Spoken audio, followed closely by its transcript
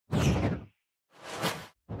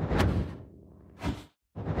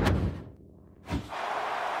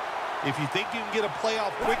If you think you can get a playoff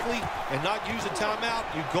quickly and not use a timeout,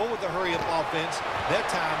 you go with the hurry-up offense. That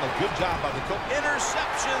time, a good job by the coach.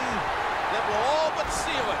 Interception that will all but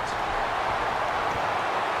seal it.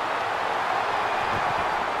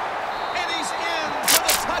 And he's in for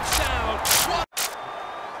the touchdown.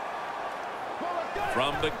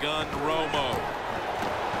 From the gun, Romo.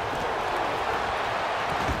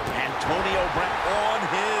 Antonio Brown on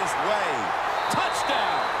his way.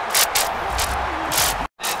 Touchdown.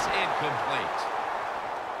 It's incomplete.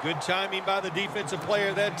 Good timing by the defensive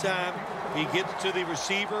player that time. He gets to the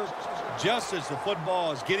receiver just as the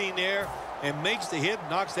football is getting there and makes the hit,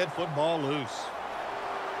 knocks that football loose.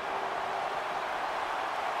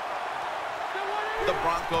 The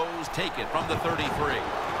Broncos take it from the 33.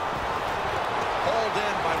 Hauled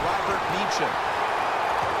in by Robert Meacham.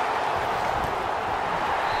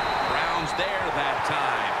 Brown's there that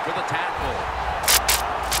time for the tackle.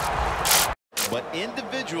 But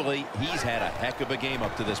individually, he's had a heck of a game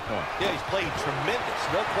up to this point. Yeah, he's played tremendous.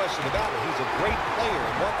 No question about it. He's a great player.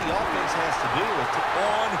 And what the offense has to do is to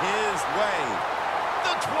on his way.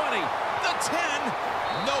 The 20, the 10.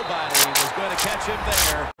 Nobody was going to catch him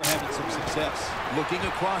there. having some success. Looking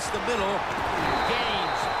across the middle.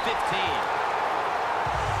 Gains 15.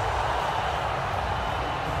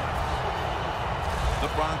 The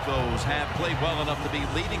Broncos have played well enough to be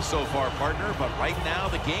leading so far, partner, but right now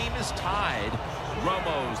the game is tied.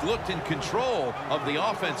 Romo's looked in control of the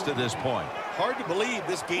offense to this point. Hard to believe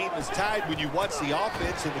this game is tied when you watch the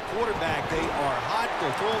offense and the quarterback. They are hot.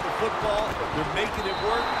 They're throwing the football. They're making it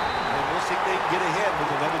work. And we'll see if they can get ahead with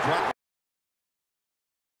another drive.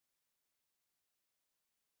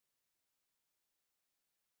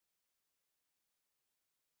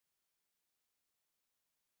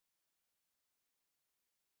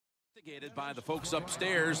 By the folks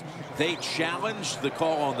upstairs, they challenged the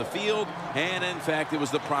call on the field, and in fact, it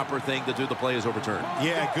was the proper thing to do. The play is overturned.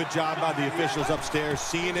 Yeah, good job by the officials upstairs,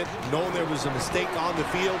 seeing it, knowing there was a mistake on the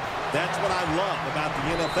field. That's what I love about the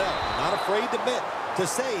NFL. Not afraid to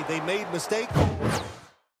say they made mistakes.